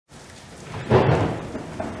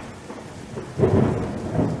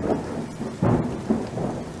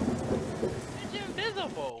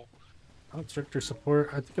Stricter support.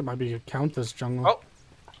 I think it might be a Countess jungle.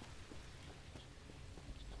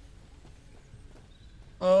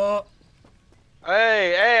 Oh.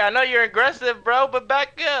 Hey, I know you're aggressive, bro, but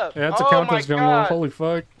back up. Yeah, it's a Countess jungle. God. Holy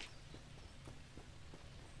fuck.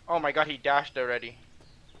 Oh my god, he dashed already.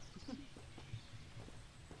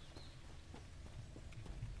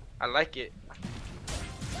 I like it.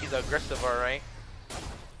 He's aggressive, alright.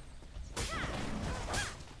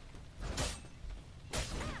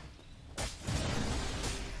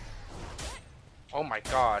 Oh my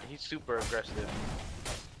god, he's super aggressive.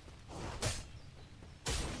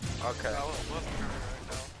 Okay.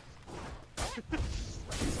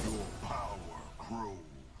 Your power grows.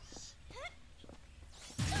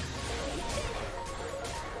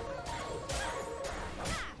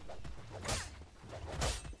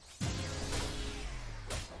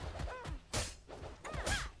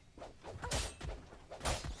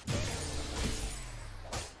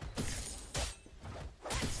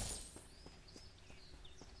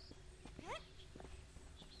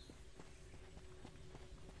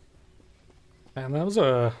 Man, that was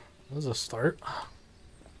a start.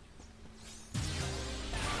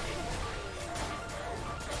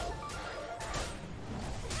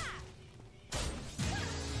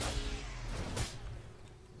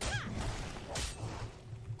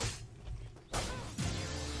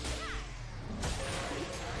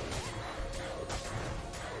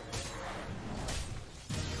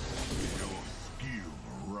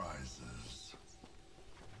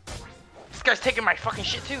 This guy's taking my fucking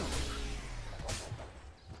shit too.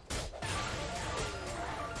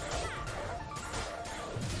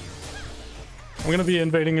 I'm gonna be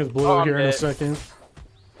invading his blue here in a dead. second.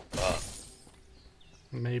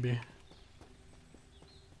 Maybe.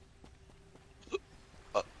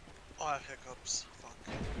 Oh, I have hiccups.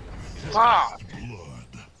 Fuck. Ah! Blood.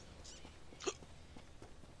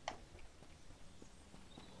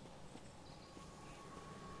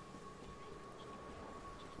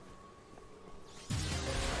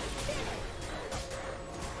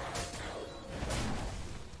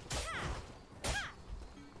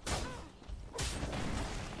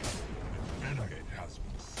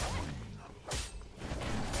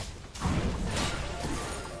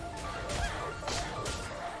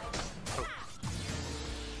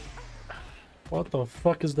 What the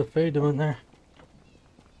fuck is the Fae doing there?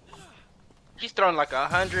 He's throwing like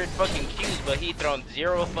 100 fucking Qs, but he throwing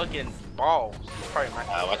 0 fucking balls. Probably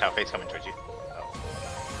my Watch out, Fate's coming towards you. Oh.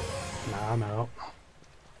 Nah, I'm out.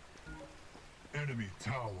 Enemy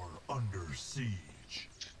tower under siege.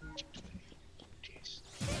 Jeez.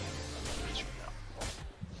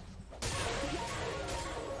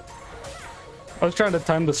 I was trying to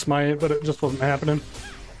time the smite, but it just wasn't happening.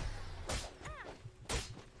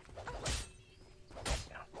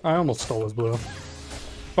 I almost stole his blue.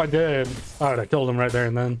 If I did, alright, I killed him right there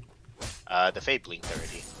and then. The Fate blinked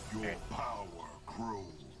already. Your power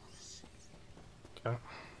grows. Okay.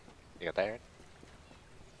 You got that, Aaron?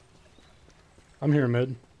 I'm here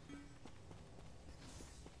mid.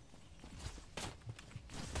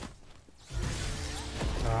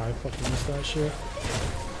 Ah, I fucking missed that shit.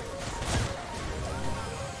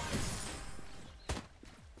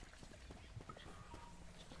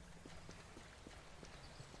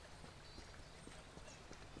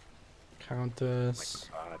 Countess.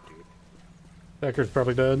 Oh my god, dude. Decker's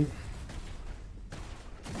probably dead.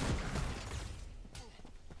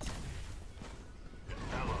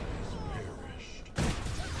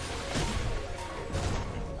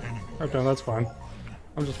 Okay, that's fine.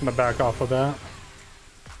 I'm just gonna back off of that.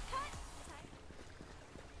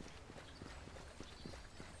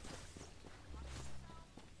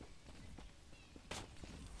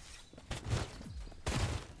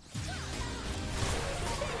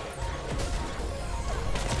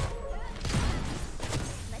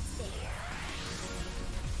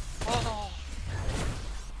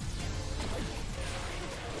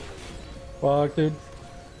 Fuck, dude.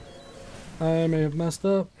 I may have messed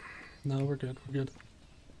up. No, we're good. We're good.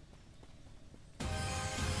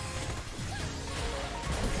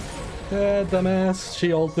 Yeah, dumbass.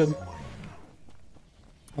 She ulted.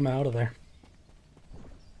 I'm out of there.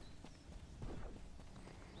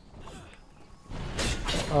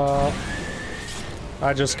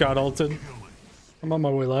 I just got ulted. I'm on my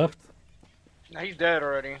way left. Nah, he's dead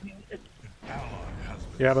already.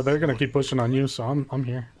 Yeah, but they're gonna keep pushing on you, so I'm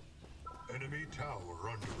here. Enemy tower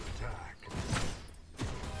under attack.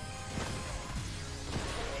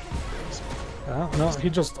 Oh, no, he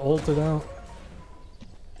just ulted out.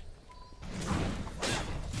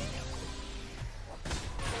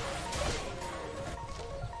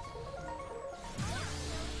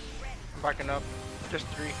 Backing up. Just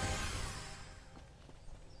 3.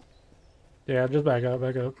 Yeah, just back up,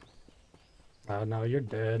 back up. Oh no, you're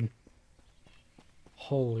dead.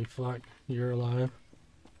 Holy fuck, you're alive.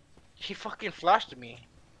 He fucking flashed me.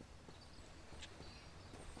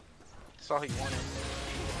 That's all he wanted.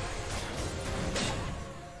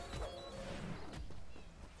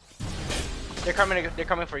 They're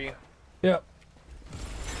coming for you. Yep.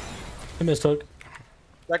 I mistook.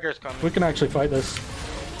 That girl's coming. We can actually fight this.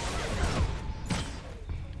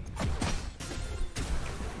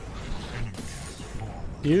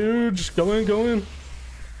 Huge. Go in, go in.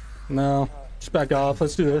 No. Just back off.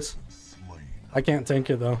 Let's do this. I can't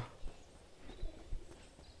tank it though.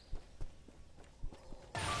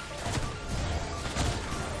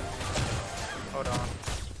 Hold on.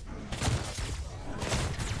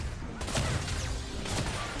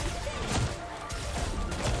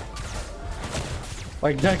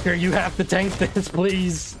 Like, Decker, you have to tank this,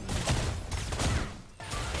 please.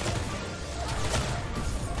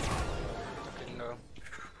 Didn't know.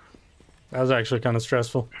 That was actually kind of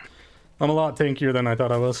stressful. I'm a lot tankier than I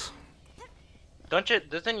thought I was. Doesn't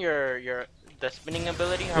the spinning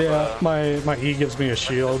ability have Yeah, my E gives me a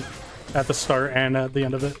shield at the start and at the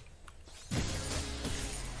end of it.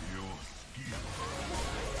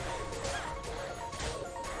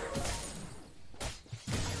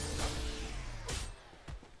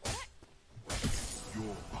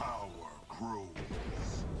 Your power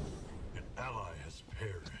grows. An ally has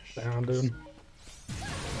perished. Down, dude.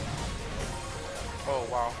 Oh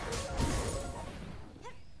wow.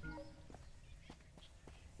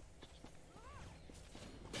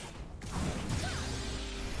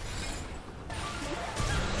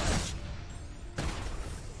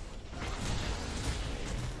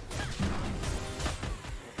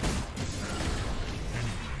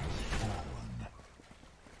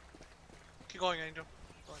 Keep going, Angel.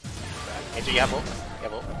 Keep going. Angel, you have ult? You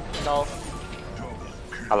have ult? No.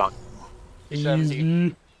 How long? 70.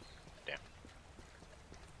 Easy. Damn.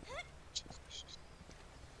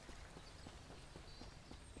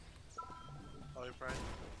 Oh, you're right.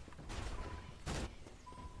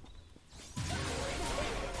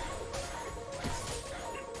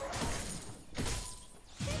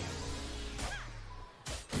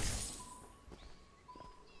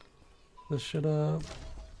 This shit up.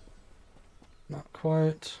 Not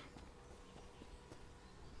quite.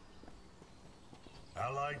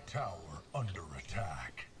 Allied tower under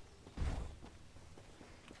attack.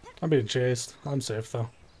 I'm being chased. I'm safe though.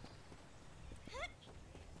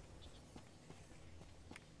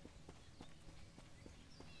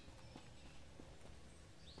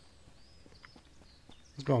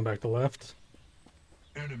 He's going back to left.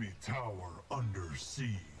 Enemy tower under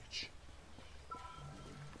siege.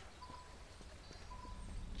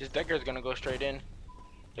 This Decker's gonna go straight in.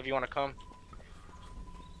 If you wanna come.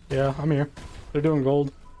 Yeah, I'm here. They're doing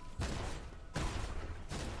gold.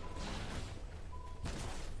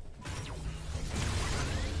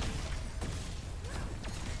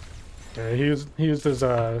 Okay, he used his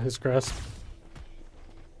crest.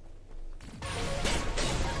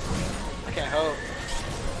 I can't help.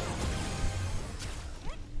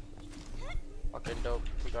 Okay, dope.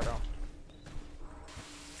 We got out.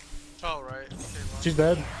 Oh, right. Okay, well. She's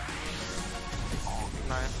dead.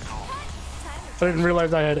 Nice. I didn't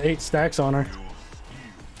realize I had 8 stacks on her.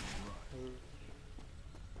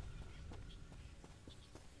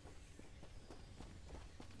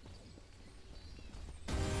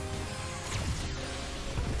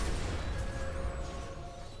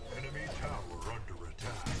 Enemy tower under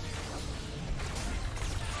attack.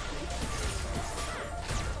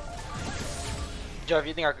 Jeff,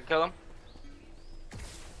 you think I could kill him?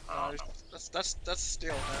 That's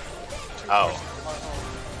steel, man. Oh.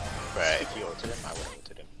 Oh. Right, if you ulted him, I would have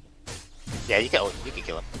ulted him. Yeah, you can kill him. You can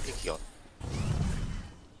kill him.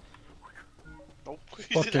 Nope. You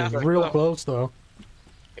didn't Fucking have to real go. close though.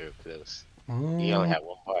 They were close. Oh, He only had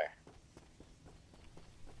one bar.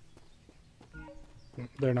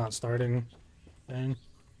 they're not starting. Dang.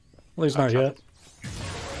 At least not yet.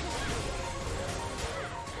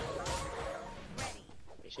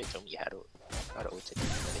 You should have told me how to ult it. And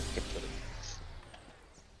then you can kill him.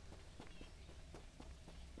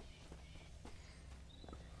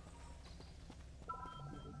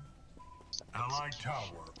 Allied tower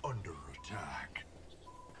under attack.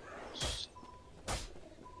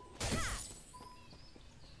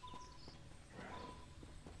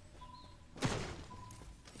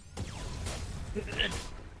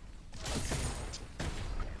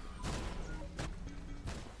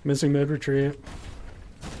 Missing mid retreat.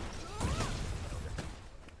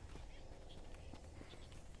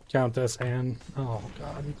 Countess and oh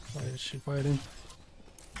god, why is she fighting?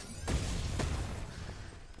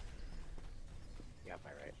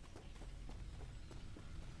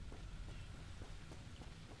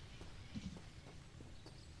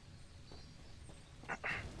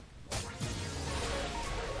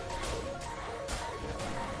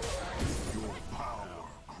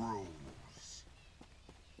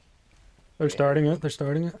 They're starting it. They're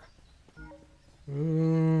starting it.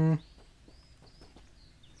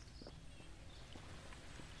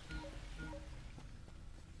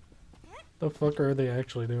 The fuck are they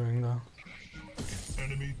actually doing though?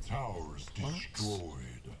 Enemy towers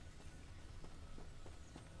destroyed.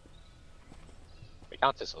 The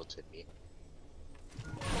Countess ulted me.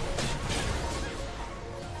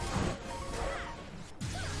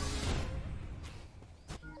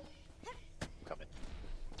 Coming.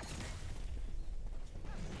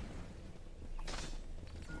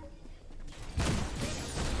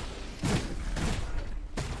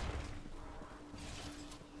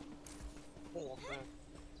 Oh, man.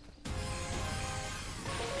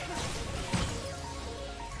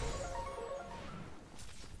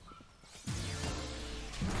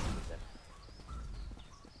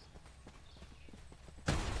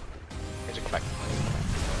 Here's a come back.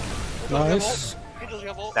 Nice. He doesn't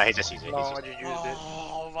have ult. Nah, he just used it. No, He's I just... just used it.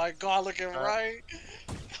 Oh my god, look at right.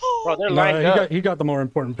 Bro, they're No, lined up. he got the more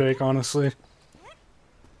important pick, honestly. It's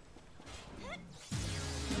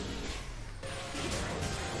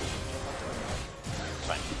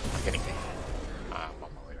fine. I'm getting it. I'm on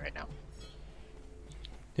my way right now.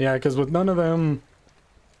 Yeah, because with none of them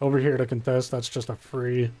over here to contest, that's just a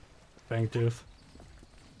free Fangtooth.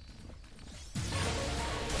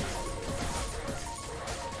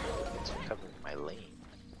 It's covering my lane.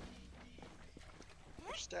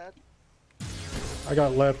 Where's Dad? I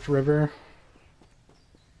got left river.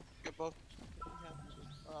 Get both.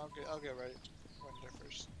 Yeah. I'll get ready. Run there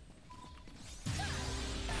first.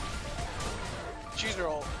 Choose your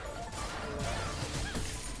ult.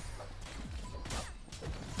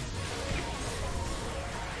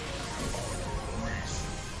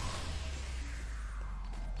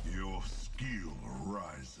 Your skill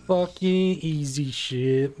rises. Fucking easy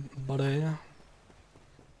shit, buddy.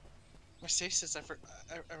 My stasis, I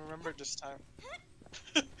remembered this time.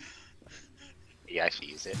 He actually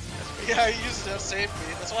used it. That's pretty Yeah, I used it to save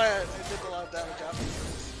me. That's why I did a lot of damage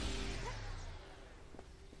afterwards.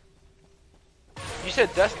 You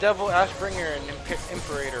said Dust Devil, Ashbringer, and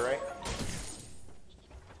Imperator, right?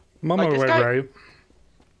 I'm on Like, my this way guy- right.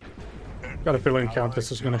 Got a feeling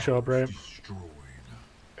Countess is gonna show up right. Destroyed.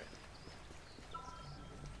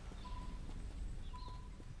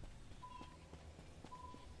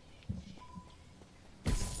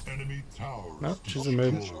 Enemy towers No, she's a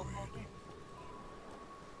mid. destroyed.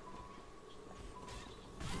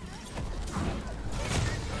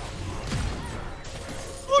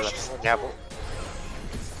 Yeah, bolt.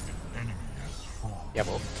 Enemy has fallen. Yeah,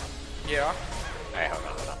 bolt. Yeah. Alright,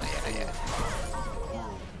 hold on.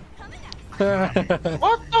 Yeah.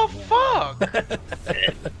 What the fuck?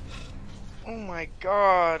 Oh my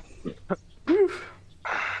god.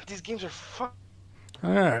 These games are fuck.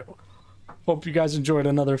 Alright. Hope you guys enjoyed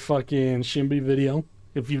another fucking Shinbi video.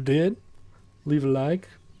 If you did, leave a like,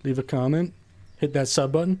 leave a comment, hit that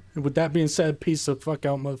sub button. And with that being said, peace the fuck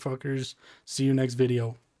out, motherfuckers. See you next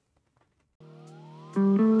video.